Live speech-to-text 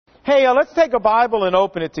Hey, let's take a Bible and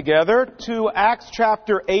open it together to Acts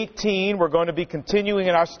chapter 18. We're going to be continuing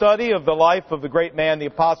in our study of the life of the great man, the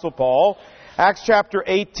Apostle Paul. Acts chapter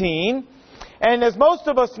 18. And as most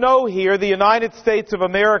of us know here, the United States of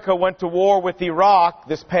America went to war with Iraq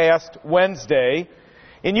this past Wednesday.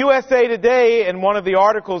 In USA Today, in one of the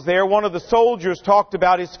articles there, one of the soldiers talked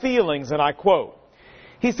about his feelings, and I quote,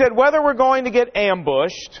 he said, "Whether we're going to get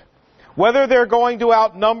ambushed, whether they're going to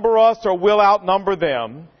outnumber us or we'll outnumber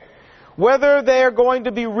them, whether they're going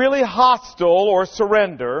to be really hostile or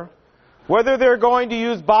surrender, whether they're going to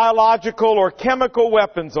use biological or chemical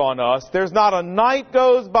weapons on us, there's not a night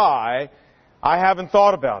goes by I haven't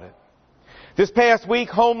thought about it." This past week,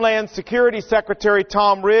 Homeland Security Secretary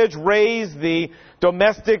Tom Ridge raised the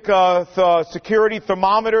domestic security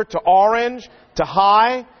thermometer to orange, to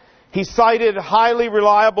high. He cited highly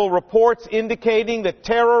reliable reports indicating that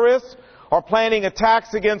terrorists are planning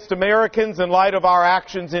attacks against Americans in light of our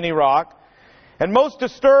actions in Iraq. And most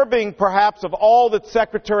disturbing, perhaps, of all that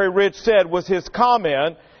Secretary Ridge said was his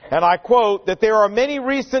comment, and I quote, that there are many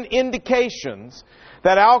recent indications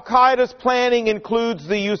that Al-Qaeda's planning includes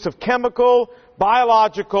the use of chemical,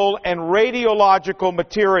 biological, and radiological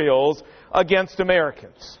materials against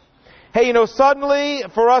Americans. Hey, you know, suddenly,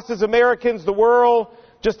 for us as Americans, the world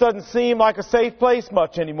just doesn't seem like a safe place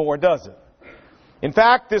much anymore, does it? In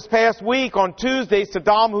fact, this past week, on Tuesday,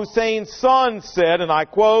 Saddam Hussein's son said, and I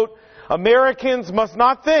quote, "Americans must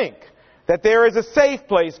not think that there is a safe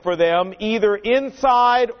place for them either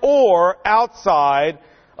inside or outside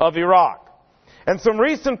of Iraq." And some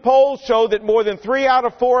recent polls show that more than 3 out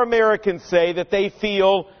of 4 Americans say that they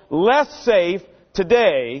feel less safe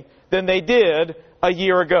today than they did a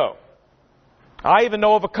year ago. I even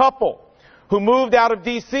know of a couple who moved out of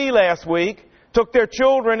D.C. last week, took their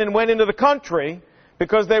children and went into the country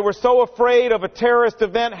because they were so afraid of a terrorist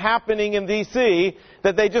event happening in D.C.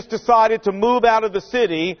 that they just decided to move out of the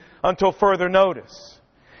city until further notice.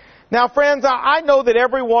 Now, friends, I know that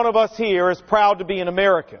every one of us here is proud to be an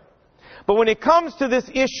American. But when it comes to this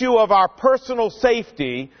issue of our personal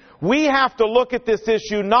safety, we have to look at this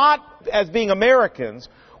issue not as being Americans.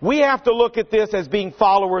 We have to look at this as being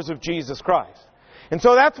followers of Jesus Christ. And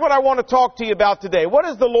so that's what I want to talk to you about today. What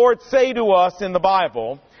does the Lord say to us in the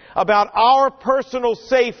Bible about our personal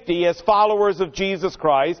safety as followers of Jesus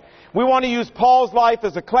Christ? We want to use Paul's life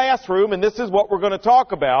as a classroom, and this is what we're going to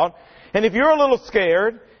talk about. And if you're a little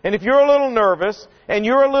scared, and if you're a little nervous, and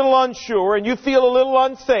you're a little unsure, and you feel a little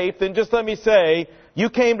unsafe, then just let me say, you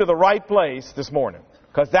came to the right place this morning,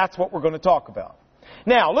 because that's what we're going to talk about.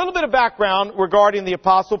 Now, a little bit of background regarding the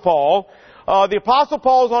Apostle Paul. The Apostle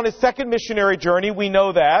Paul is on his second missionary journey. We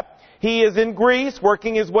know that. He is in Greece,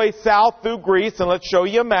 working his way south through Greece, and let's show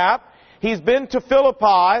you a map. He's been to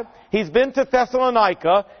Philippi. He's been to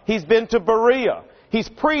Thessalonica. He's been to Berea. He's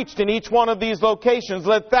preached in each one of these locations,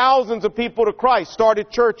 led thousands of people to Christ, started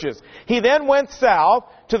churches. He then went south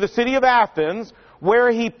to the city of Athens, where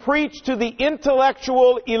he preached to the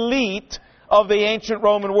intellectual elite of the ancient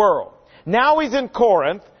Roman world. Now he's in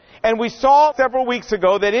Corinth. And we saw several weeks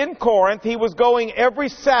ago that in Corinth he was going every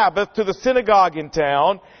Sabbath to the synagogue in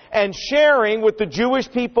town and sharing with the Jewish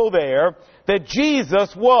people there that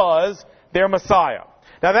Jesus was their Messiah.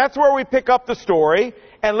 Now that's where we pick up the story,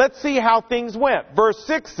 and let's see how things went. Verse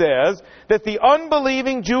 6 says that the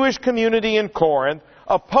unbelieving Jewish community in Corinth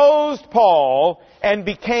opposed Paul and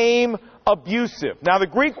became abusive. Now the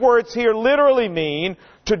Greek words here literally mean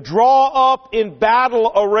to draw up in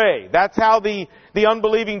battle array. That's how the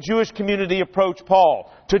unbelieving Jewish community approached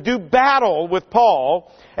Paul. To do battle with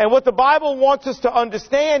Paul. And what the Bible wants us to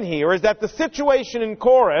understand here is that the situation in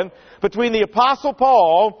Corinth between the Apostle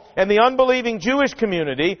Paul and the unbelieving Jewish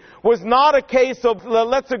community was not a case of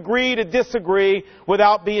let's agree to disagree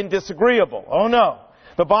without being disagreeable. Oh no.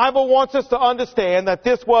 The Bible wants us to understand that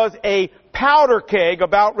this was a powder keg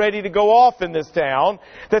about ready to go off in this town,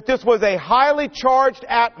 that this was a highly charged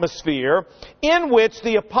atmosphere in which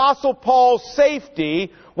the Apostle Paul's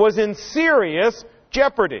safety was in serious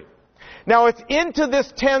jeopardy. Now it's into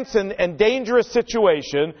this tense and dangerous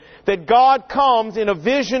situation that God comes in a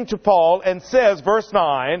vision to Paul and says, verse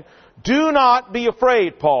 9, "Do not be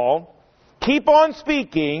afraid, Paul. Keep on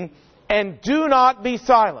speaking and do not be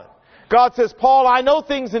silent." God says, "Paul, I know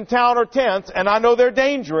things in town are tense, and I know they're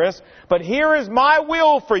dangerous, but here is my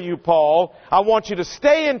will for you, Paul. I want you to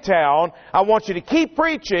stay in town, I want you to keep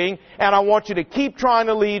preaching, and I want you to keep trying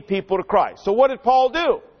to lead people to Christ." So what did Paul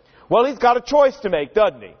do? Well, he's got a choice to make,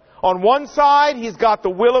 doesn't he? On one side, he's got the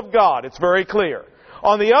will of God. It's very clear.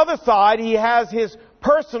 On the other side, he has his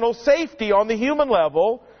personal safety on the human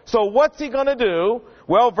level. So what's he going to do?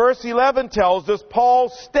 Well, verse 11 tells us Paul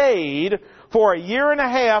stayed for a year and a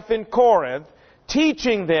half in Corinth,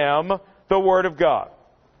 teaching them the Word of God.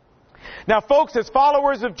 Now, folks, as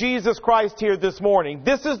followers of Jesus Christ here this morning,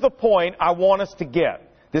 this is the point I want us to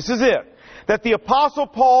get. This is it. That the Apostle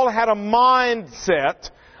Paul had a mindset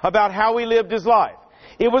about how he lived his life.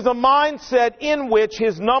 It was a mindset in which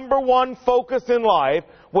his number one focus in life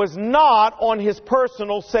was not on his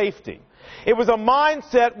personal safety. It was a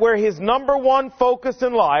mindset where his number one focus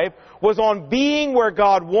in life was on being where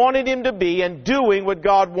God wanted him to be and doing what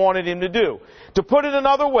God wanted him to do. To put it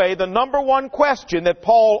another way, the number one question that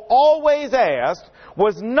Paul always asked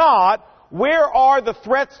was not, where are the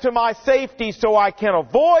threats to my safety so I can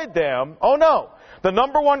avoid them? Oh no. The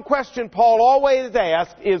number one question Paul always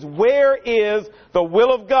asked is, where is the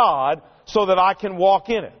will of God so that I can walk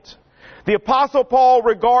in it? The Apostle Paul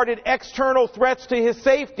regarded external threats to his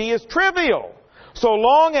safety as trivial, so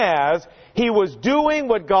long as he was doing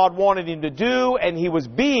what God wanted him to do and he was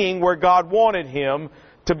being where God wanted him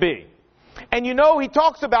to be. And you know, he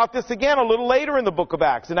talks about this again a little later in the book of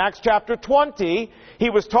Acts. In Acts chapter 20, he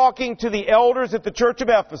was talking to the elders at the church of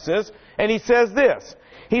Ephesus, and he says this.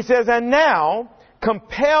 He says, "And now,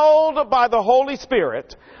 compelled by the Holy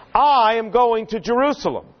Spirit, I am going to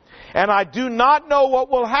Jerusalem. And I do not know what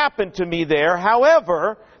will happen to me there.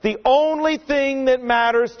 However, the only thing that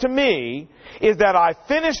matters to me is that I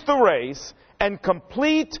finish the race and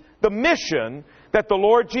complete the mission that the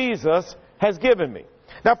Lord Jesus has given me."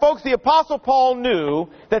 Now, folks, the Apostle Paul knew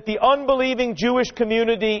that the unbelieving Jewish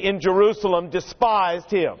community in Jerusalem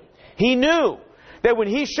despised him. He knew that when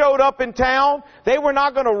he showed up in town, they were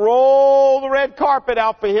not going to roll the red carpet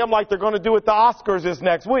out for him like they're going to do at the Oscars this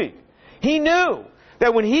next week. He knew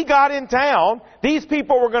that when he got in town, these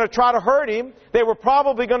people were going to try to hurt him. They were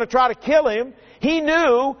probably going to try to kill him. He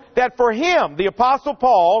knew that for him, the Apostle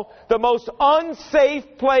Paul, the most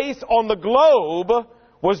unsafe place on the globe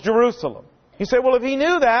was Jerusalem. You say, well, if he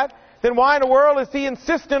knew that, then why in the world is he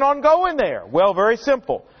insistent on going there? Well, very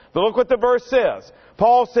simple. But look what the verse says.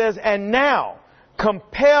 Paul says, "And now,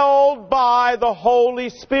 compelled by the Holy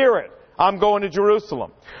Spirit, I'm going to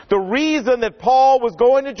Jerusalem." The reason that Paul was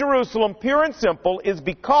going to Jerusalem, pure and simple, is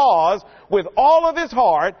because with all of his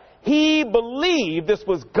heart, he believed this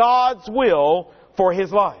was God's will for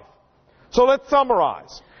his life. So let's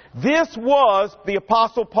summarize. This was the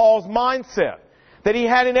Apostle Paul's mindset that he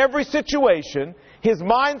had in every situation. His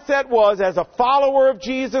mindset was, as a follower of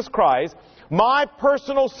Jesus Christ, my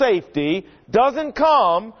personal safety doesn't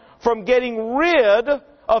come from getting rid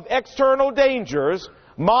of external dangers.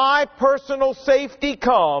 My personal safety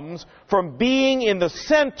comes from being in the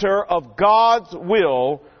center of God's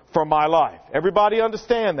will for my life. Everybody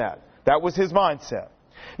understand that? That was his mindset.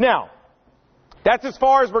 Now, that's as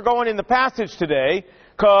far as we're going in the passage today,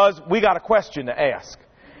 because we got a question to ask.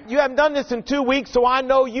 You haven't done this in 2 weeks, so I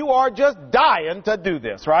know you are just dying to do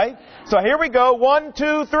this, right? So here we go. 1,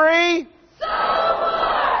 2, 3. So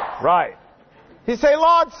what? Right. You say,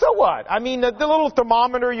 Lord, so what? I mean, the little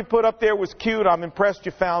thermometer you put up there was cute. I'm impressed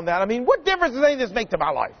you found that. I mean, what difference does any of this make to my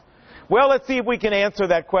life? Well, let's see if we can answer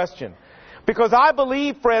that question. Because I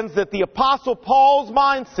believe, friends, that the Apostle Paul's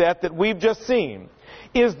mindset that we've just seen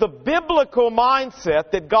is the biblical mindset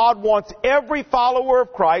that God wants every follower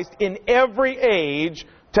of Christ in every age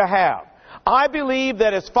to have. I believe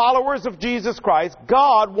that as followers of Jesus Christ,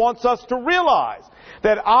 God wants us to realize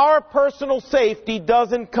that our personal safety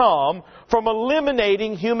doesn't come from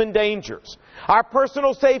eliminating human dangers. Our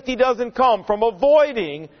personal safety doesn't come from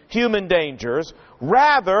avoiding human dangers.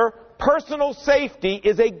 Rather, personal safety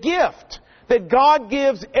is a gift that God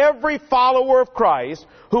gives every follower of Christ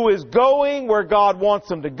who is going where God wants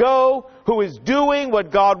them to go, who is doing what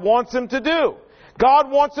God wants them to do.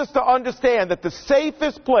 God wants us to understand that the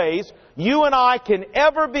safest place you and I can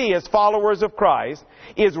ever be as followers of Christ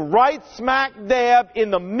is right smack dab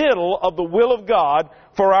in the middle of the will of God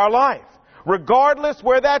for our life, regardless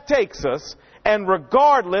where that takes us and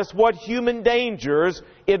regardless what human dangers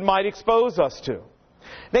it might expose us to.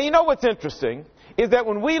 Now, you know what's interesting is that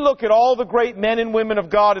when we look at all the great men and women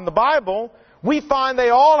of God in the Bible, we find they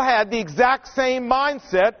all had the exact same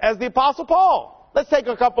mindset as the Apostle Paul. Let's take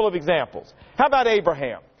a couple of examples. How about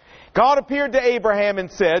Abraham? God appeared to Abraham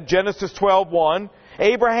and said, Genesis 12:1,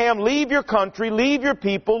 Abraham, leave your country, leave your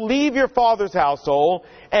people, leave your father's household,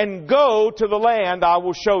 and go to the land I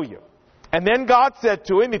will show you. And then God said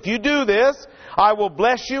to him, if you do this, I will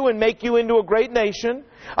bless you and make you into a great nation.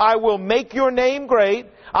 I will make your name great.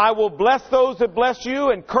 I will bless those that bless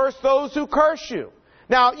you and curse those who curse you.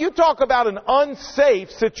 Now, you talk about an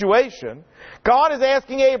unsafe situation. God is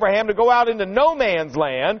asking Abraham to go out into no man's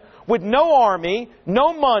land with no army,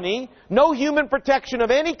 no money, no human protection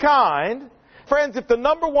of any kind, friends, if the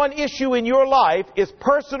number one issue in your life is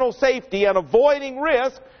personal safety and avoiding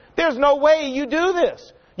risk, there's no way you do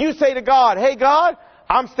this. You say to God, hey God,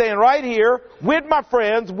 I'm staying right here with my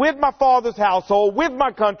friends, with my father's household, with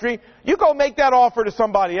my country. You go make that offer to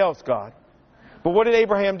somebody else, God. But what did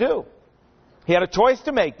Abraham do? He had a choice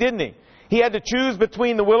to make, didn't he? He had to choose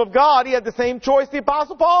between the will of God. He had the same choice the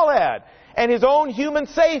Apostle Paul had. And his own human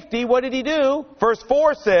safety, what did he do? Verse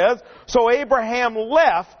 4 says, so Abraham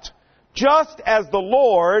left just as the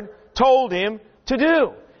Lord told him to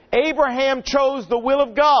do. Abraham chose the will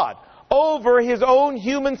of God over his own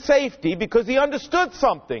human safety because he understood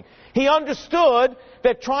something. He understood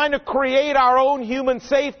that trying to create our own human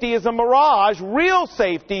safety is a mirage. Real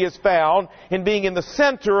safety is found in being in the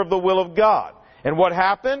center of the will of God. And what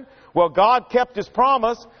happened? Well, God kept His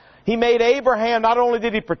promise. He made Abraham, not only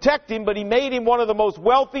did He protect him, but He made him one of the most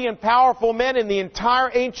wealthy and powerful men in the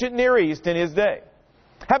entire ancient Near East in his day.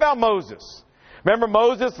 How about Moses? Remember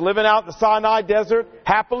Moses living out in the Sinai desert,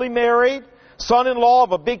 happily married, son-in-law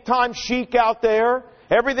of a big-time sheik out there.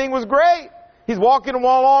 Everything was great. He's walking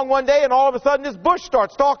along one day, and all of a sudden this bush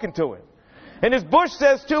starts talking to him. And this bush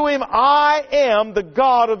says to him, I am the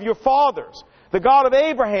God of your fathers, the God of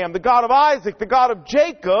Abraham, the God of Isaac, the God of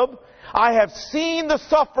Jacob. I have seen the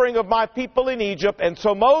suffering of my people in Egypt, and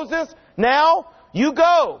so Moses, now you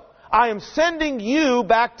go. I am sending you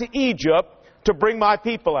back to Egypt to bring my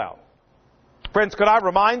people out. Friends, could I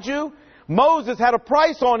remind you? Moses had a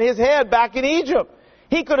price on his head back in Egypt.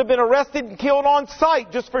 He could have been arrested and killed on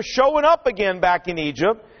sight just for showing up again back in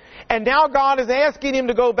Egypt. And now God is asking him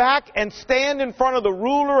to go back and stand in front of the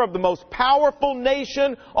ruler of the most powerful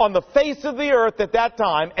nation on the face of the earth at that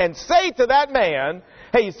time and say to that man,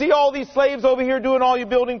 hey, you see all these slaves over here doing all your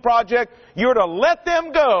building project? You're to let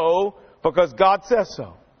them go because God says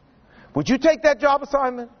so. Would you take that job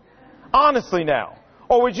assignment? Honestly now.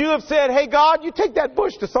 Or would you have said, hey God, you take that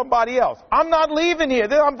bush to somebody else. I'm not leaving here.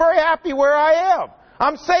 I'm very happy where I am.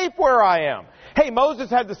 I'm safe where I am. Hey, Moses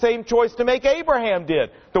had the same choice to make Abraham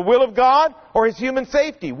did. The will of God or his human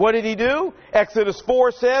safety. What did he do? Exodus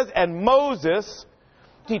 4 says, and Moses,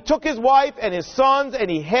 he took his wife and his sons and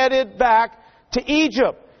he headed back to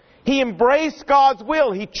Egypt. He embraced God's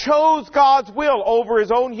will. He chose God's will over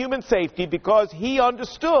his own human safety because he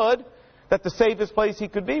understood that the safest place he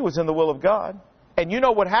could be was in the will of God. And you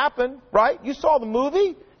know what happened, right? You saw the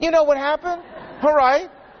movie. You know what happened? All right.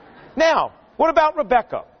 Now, what about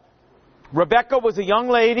Rebekah? Rebekah was a young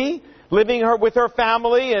lady living with her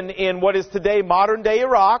family in what is today modern-day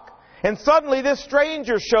Iraq. And suddenly this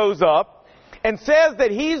stranger shows up and says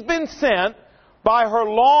that he's been sent by her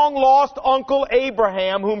long-lost Uncle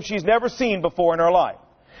Abraham, whom she's never seen before in her life.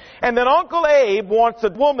 And then Uncle Abe wants a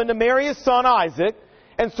woman to marry his son Isaac,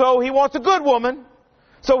 and so he wants a good woman.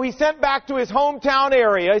 So he sent back to his hometown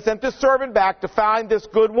area, he sent this servant back to find this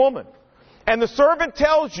good woman. And the servant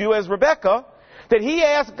tells you, as Rebekah, that he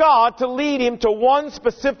asked God to lead him to one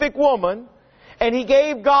specific woman, and he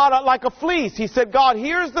gave God like a fleece. He said, God,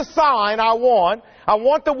 here's the sign I want. I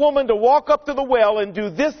want the woman to walk up to the well and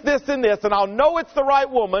do this, this, and this, and I'll know it's the right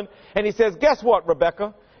woman. And he says, guess what,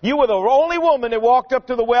 Rebekah? You were the only woman that walked up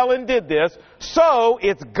to the well and did this, so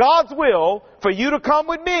it's God's will for you to come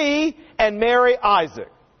with me and marry Isaac.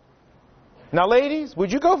 Now, ladies,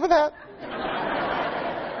 would you go for that?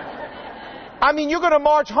 I mean, you're going to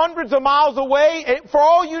march hundreds of miles away. For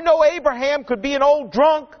all you know, Abraham could be an old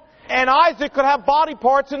drunk, and Isaac could have body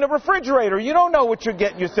parts in the refrigerator. You don't know what you're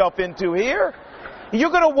getting yourself into here. You're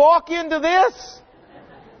going to walk into this?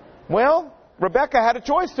 Well, Rebekah had a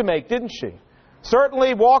choice to make, didn't she?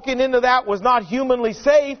 Certainly walking into that was not humanly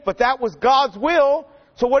safe, but that was God's will.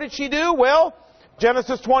 So what did she do? Well,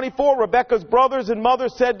 Genesis 24, Rebekah's brothers and mother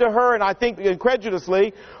said to her, and I think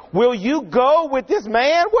incredulously, will you go with this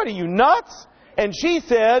man? What are you, nuts? And she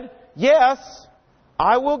said, yes,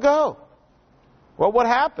 I will go. Well, what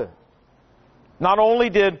happened? Not only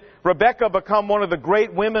did Rebekah become one of the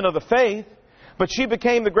great women of the faith, but she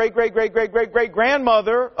became the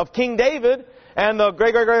great-great-great-great-great-great-grandmother of King David and the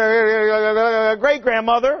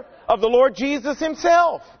great-great-great-great-grandmother of the Lord Jesus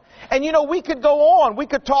himself. And you know, we could go on. We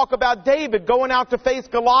could talk about David going out to face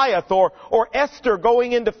Goliath, or Esther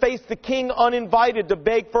going in to face the king uninvited to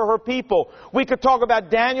beg for her people. We could talk about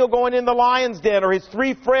Daniel going in the lion's den, or his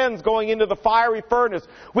 3 friends going into the fiery furnace.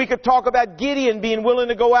 We could talk about Gideon being willing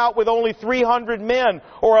to go out with only 300 men,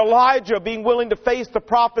 or Elijah being willing to face the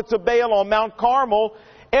prophets of Baal on Mount Carmel.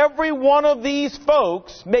 Every one of these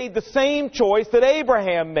folks made the same choice that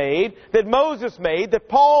Abraham made, that Moses made, that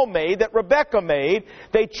Paul made, that Rebekah made.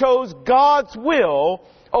 They chose God's will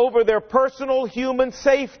over their personal human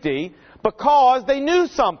safety because they knew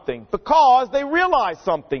something, because they realized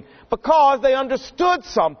something, because they understood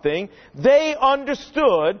something. They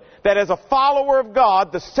understood that as a follower of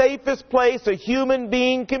God, the safest place a human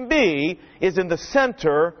being can be is in the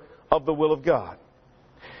center of the will of God.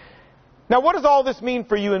 Now, what does all this mean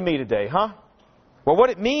for you and me today, huh? Well,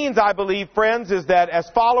 what it means, I believe, friends, is that as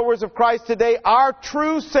followers of Christ today, our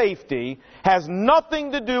true safety has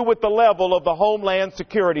nothing to do with the level of the Homeland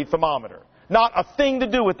Security thermometer. Not a thing to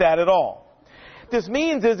do with that at all. What this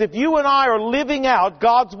means is if you and I are living out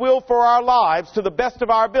God's will for our lives to the best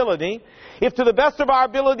of our ability, if to the best of our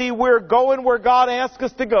ability we're going where God asks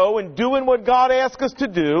us to go and doing what God asks us to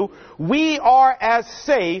do, we are as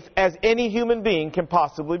safe as any human being can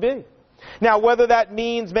possibly be. Now, whether that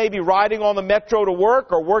means maybe riding on the metro to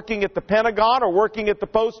work or working at the Pentagon or working at the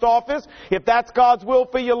post office, if that's God's will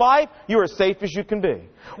for your life, you're as safe as you can be.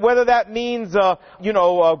 Whether that means,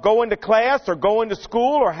 going to class or going to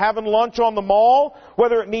school or having lunch on the mall,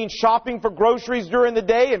 whether it means shopping for groceries during the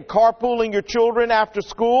day and carpooling your children after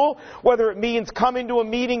school, whether it means coming to a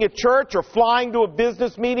meeting at church or flying to a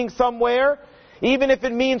business meeting somewhere, even if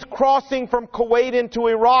it means crossing from Kuwait into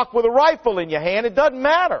Iraq with a rifle in your hand, it doesn't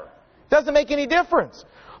matter. Doesn't make any difference.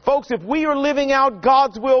 Folks, if we are living out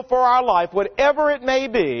God's will for our life, whatever it may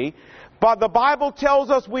be, but the Bible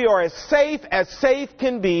tells us we are as safe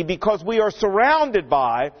can be because we are surrounded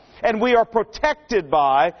by and we are protected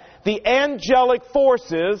by the angelic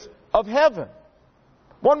forces of heaven.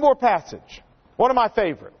 One more passage. One of my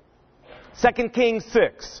favorite. 2 Kings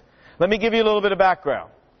 6. Let me give you a little bit of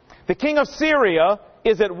background. The king of Syria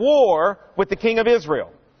is at war with the king of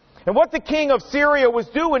Israel. And what the king of Syria was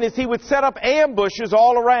doing is he would set up ambushes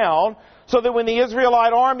all around so that when the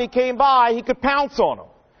Israelite army came by, he could pounce on them.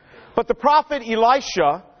 But the prophet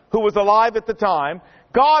Elisha, who was alive at the time,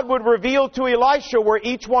 God would reveal to Elisha where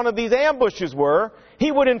each one of these ambushes were.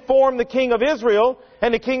 He would inform the king of Israel,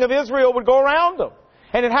 and the king of Israel would go around them.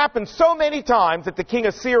 And it happened so many times that the king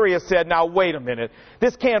of Syria said, now wait a minute,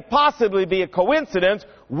 this can't possibly be a coincidence.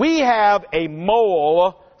 We have a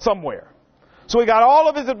mole somewhere. So he got all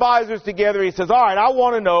of his advisors together. He says, all right, I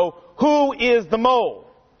want to know who is the mole.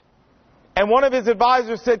 And one of his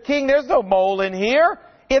advisors said, King, there's no mole in here.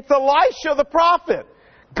 It's Elisha the prophet.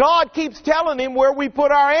 God keeps telling him where we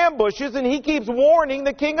put our ambushes, and he keeps warning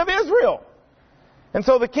the king of Israel. And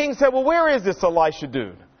so the king said, well, where is this Elisha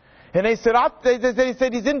dude? And they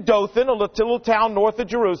said, he's in Dothan, a little town north of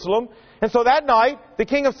Jerusalem. And so that night, the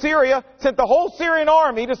king of Syria sent the whole Syrian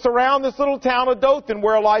army to surround this little town of Dothan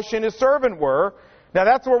where Elisha and his servant were. Now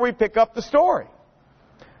that's where we pick up the story.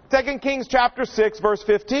 2 Kings chapter 6, verse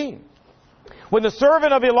 15. When the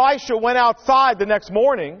servant of Elisha went outside the next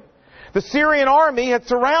morning, the Syrian army had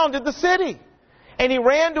surrounded the city. And he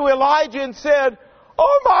ran to Elijah and said,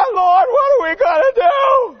 oh my Lord, what are we going to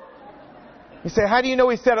do? You say, how do you know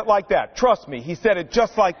he said it like that? Trust me, he said it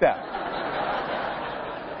just like that.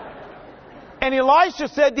 And Elisha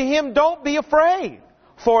said to him, don't be afraid,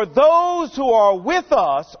 for those who are with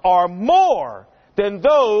us are more than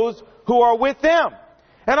those who are with them.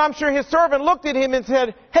 And I'm sure his servant looked at him and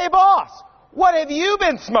said, hey boss, what have you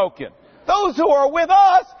been smoking? Those who are with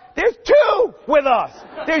us, there's two with us.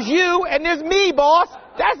 There's you and there's me, boss.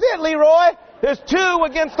 That's it, Leroy. There's two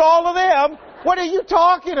against all of them. What are you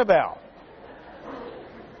talking about?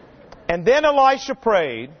 And then Elisha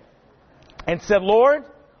prayed and said, Lord,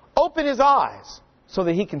 open his eyes so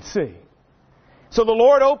that he can see. So the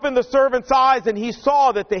Lord opened the servant's eyes, and he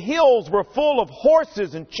saw that the hills were full of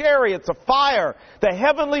horses and chariots of fire, the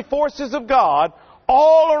heavenly forces of God,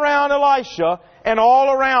 all around Elisha and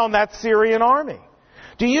all around that Syrian army.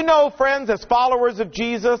 Do you know, friends, as followers of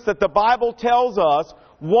Jesus, that the Bible tells us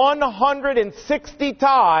 160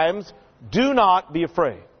 times, do not be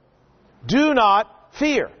afraid. Do not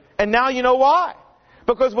fear. And now you know why.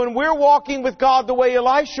 Because when we're walking with God the way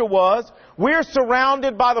Elisha was, we're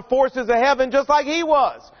surrounded by the forces of heaven just like he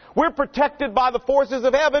was. We're protected by the forces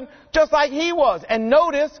of heaven just like he was. And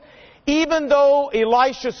notice, even though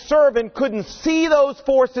Elisha's servant couldn't see those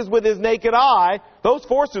forces with his naked eye, those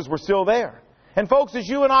forces were still there. And folks, as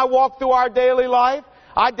you and I walk through our daily life,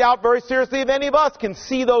 I doubt very seriously if any of us can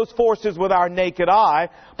see those forces with our naked eye,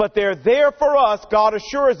 but they're there for us, God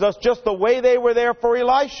assures us, just the way they were there for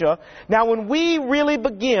Elisha. Now, when we really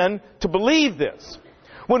begin to believe this,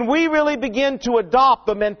 when we really begin to adopt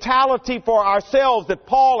the mentality for ourselves that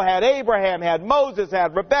Paul had, Abraham had, Moses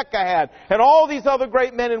had, Rebecca had, and all these other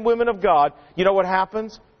great men and women of God, you know what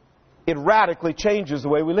happens? It radically changes the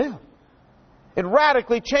way we live. It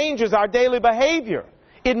radically changes our daily behavior.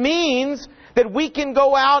 It means that we can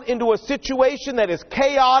go out into a situation that is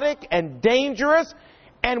chaotic and dangerous,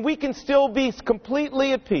 and we can still be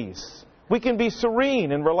completely at peace we can be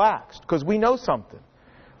serene and relaxed because we know something,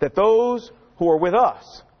 that those who are with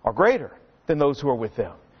us are greater than those who are with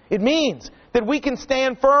them. It means that we can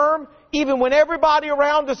stand firm even when everybody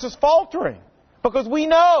around us is faltering, because we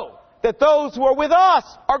know that those who are with us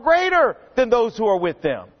are greater than those who are with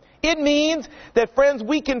them. It means that, friends,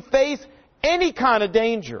 we can face any kind of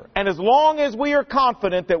danger, and as long as we are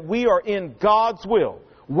confident that we are in God's will,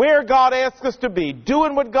 where God asks us to be,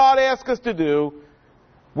 doing what God asks us to do,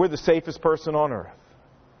 we're the safest person on earth.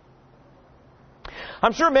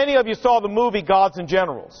 I'm sure many of you saw the movie Gods and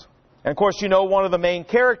Generals. And of course, you know one of the main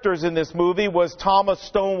characters in this movie was Thomas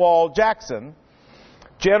Stonewall Jackson,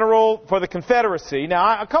 general for the Confederacy.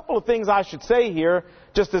 Now, a couple of things I should say here,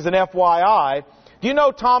 just as an FYI. Do you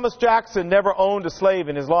know Thomas Jackson never owned a slave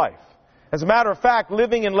in his life? As a matter of fact,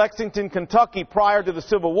 living in Lexington, Kentucky prior to the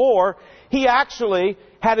Civil War, he actually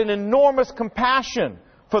had an enormous compassion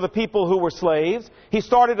for the people who were slaves. He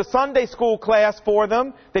started a Sunday school class for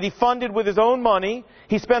them that he funded with his own money.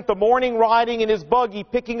 He spent the morning riding in his buggy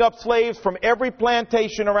picking up slaves from every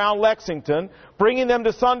plantation around Lexington, bringing them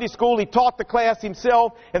to Sunday school. He taught the class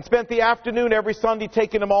himself and spent the afternoon every Sunday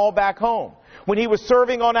taking them all back home. When he was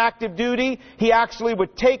serving on active duty, he actually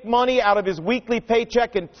would take money out of his weekly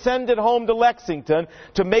paycheck and send it home to Lexington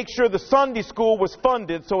to make sure the Sunday school was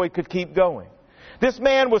funded so it could keep going. This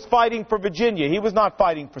man was fighting for Virginia. He was not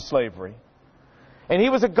fighting for slavery. And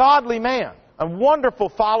he was a godly man, a wonderful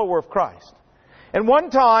follower of Christ. And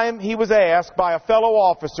one time he was asked by a fellow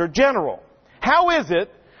officer, "General, how is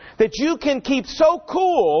it that you can keep so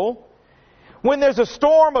cool when there's a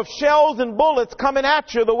storm of shells and bullets coming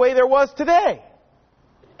at you the way there was today?"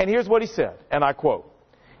 And here's what he said, and I quote.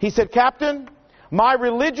 He said, "Captain, my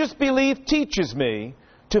religious belief teaches me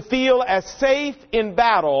to feel as safe in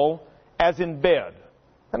battle as in bed."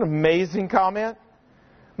 An amazing comment.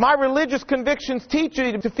 My religious convictions teach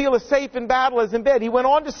you to feel as safe in battle as in bed. He went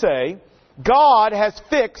on to say, "God has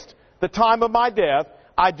fixed the time of my death.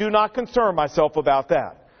 I do not concern myself about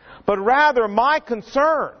that. But rather, my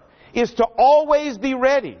concern is to always be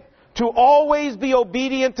ready, to always be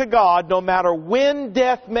obedient to God, no matter when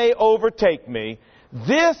death may overtake me.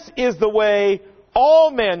 This is the way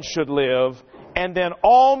all men should live, and then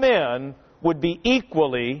all men would be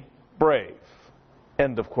equally brave."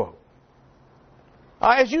 End of quote.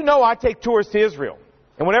 As you know, I take tours to Israel.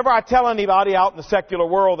 And whenever I tell anybody out in the secular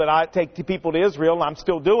world that I take people to Israel, and I'm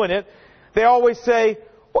still doing it, they always say,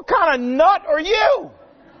 "What kind of nut are you?"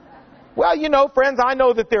 Well, you know, friends, I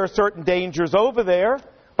know that there are certain dangers over there.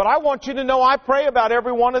 But I want you to know I pray about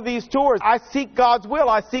every one of these tours. I seek God's will.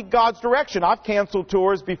 I seek God's direction. I've canceled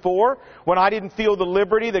tours before when I didn't feel the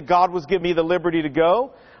liberty that God was giving me the liberty to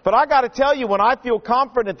go. But I got to tell you, when I feel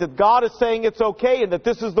confident that God is saying it's okay and that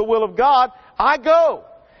this is the will of God, I go.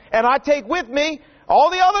 And I take with me all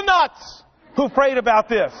the other nuts who prayed about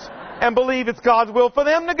this and believe it's God's will for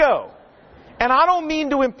them to go. And I don't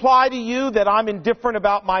mean to imply to you that I'm indifferent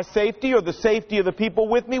about my safety or the safety of the people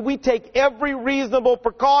with me. We take every reasonable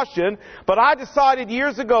precaution. But I decided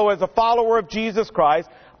years ago, as a follower of Jesus Christ,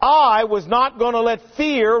 I was not going to let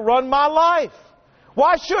fear run my life.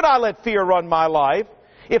 Why should I let fear run my life?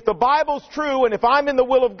 If the Bible's true and if I'm in the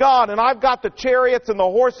will of God and I've got the chariots and the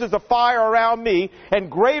horses of fire around me,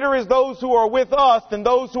 and greater is those who are with us than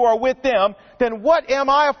those who are with them, then what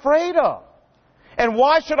am I afraid of? And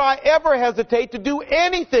why should I ever hesitate to do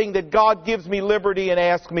anything that God gives me liberty and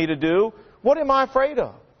asks me to do? What am I afraid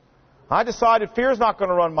of? I decided fear is not going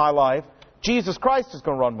to run my life. Jesus Christ is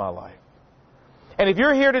going to run my life. And if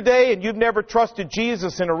you're here today and you've never trusted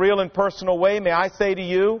Jesus in a real and personal way, may I say to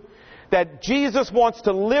you that Jesus wants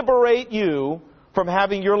to liberate you from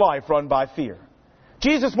having your life run by fear.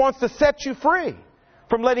 Jesus wants to set you free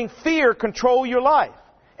from letting fear control your life.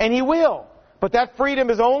 And He will. But that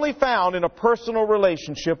freedom is only found in a personal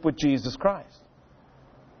relationship with Jesus Christ.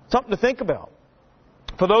 Something to think about.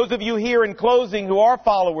 For those of you here in closing who are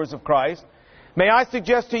followers of Christ, may I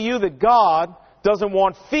suggest to you that God doesn't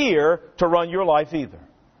want fear to run your life either.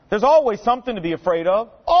 There's always something to be afraid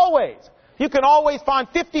of. Always. You can always find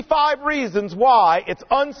 55 reasons why it's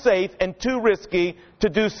unsafe and too risky to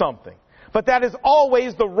do something. But that is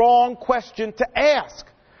always the wrong question to ask.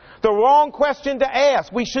 The wrong question to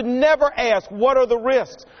ask. We should never ask, what are the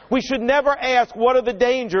risks? We should never ask, what are the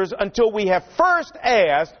dangers, until we have first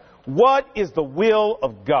asked, what is the will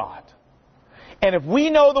of God? And if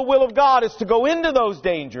we know the will of God is to go into those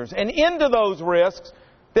dangers and into those risks,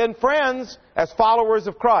 then friends, as followers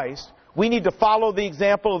of Christ, we need to follow the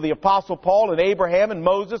example of the Apostle Paul and Abraham and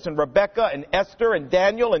Moses and Rebecca and Esther and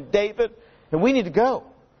Daniel and David. And we need to go.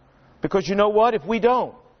 Because you know what? If we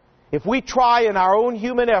don't, if we try in our own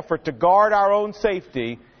human effort to guard our own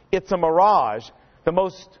safety, it's a mirage. The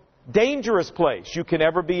most dangerous place you can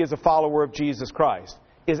ever be as a follower of Jesus Christ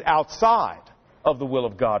is outside of the will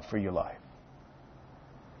of God for your life.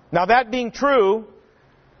 Now, that being true,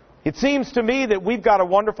 it seems to me that we've got a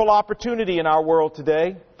wonderful opportunity in our world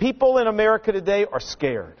today. People in America today are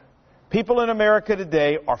scared. People in America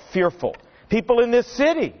today are fearful. People in this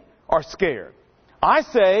city are scared. I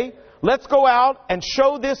say, let's go out and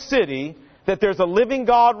show this city that there's a living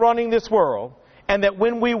God running this world, and that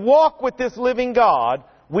when we walk with this living God,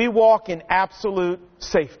 we walk in absolute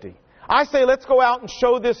safety. I say, let's go out and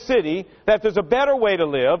show this city that there's a better way to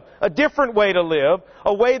live, a different way to live,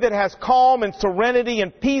 a way that has calm and serenity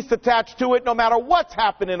and peace attached to it no matter what's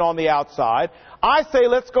happening on the outside. I say,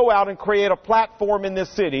 let's go out and create a platform in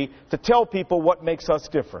this city to tell people what makes us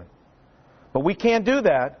different. But we can't do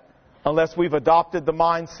that unless we've adopted the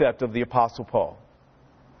mindset of the Apostle Paul.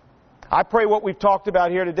 I pray what we've talked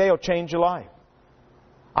about here today will change your life.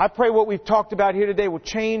 I pray what we've talked about here today will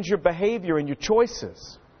change your behavior and your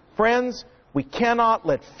choices. Friends, we cannot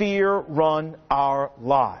let fear run our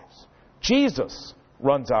lives. Jesus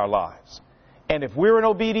runs our lives. And if we're in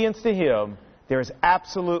obedience to Him, there is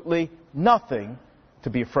absolutely nothing to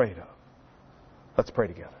be afraid of. Let's pray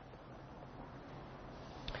together.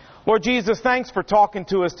 Lord Jesus, thanks for talking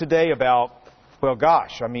to us today about,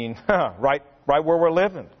 right where we're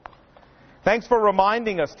living. Thanks for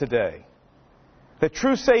reminding us today that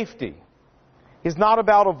true safety is not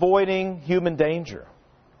about avoiding human danger.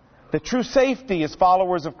 That true safety as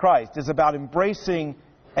followers of Christ is about embracing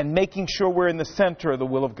and making sure we're in the center of the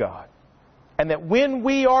will of God. And that when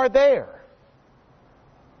we are there,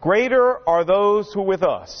 greater are those who are with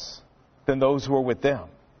us than those who are with them.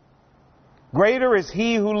 Greater is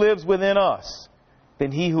He who lives within us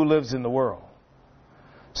than he who lives in the world.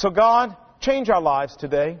 So God, change our lives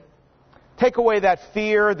today. Take away that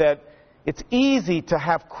fear that it's easy to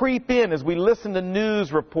have creep in as we listen to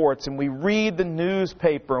news reports and we read the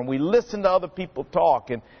newspaper and we listen to other people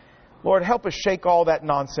talk. And Lord, help us shake all that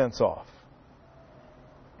nonsense off.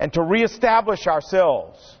 And to reestablish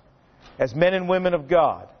ourselves as men and women of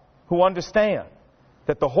God who understand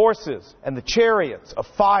that the horses and the chariots of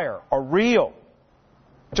fire are real,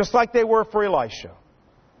 just like they were for Elisha,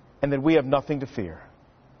 and that we have nothing to fear.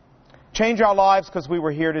 Change our lives because we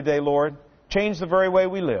were here today, Lord. Change the very way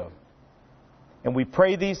we live. And we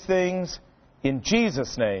pray these things in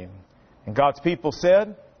Jesus' name. And God's people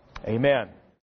said, Amen.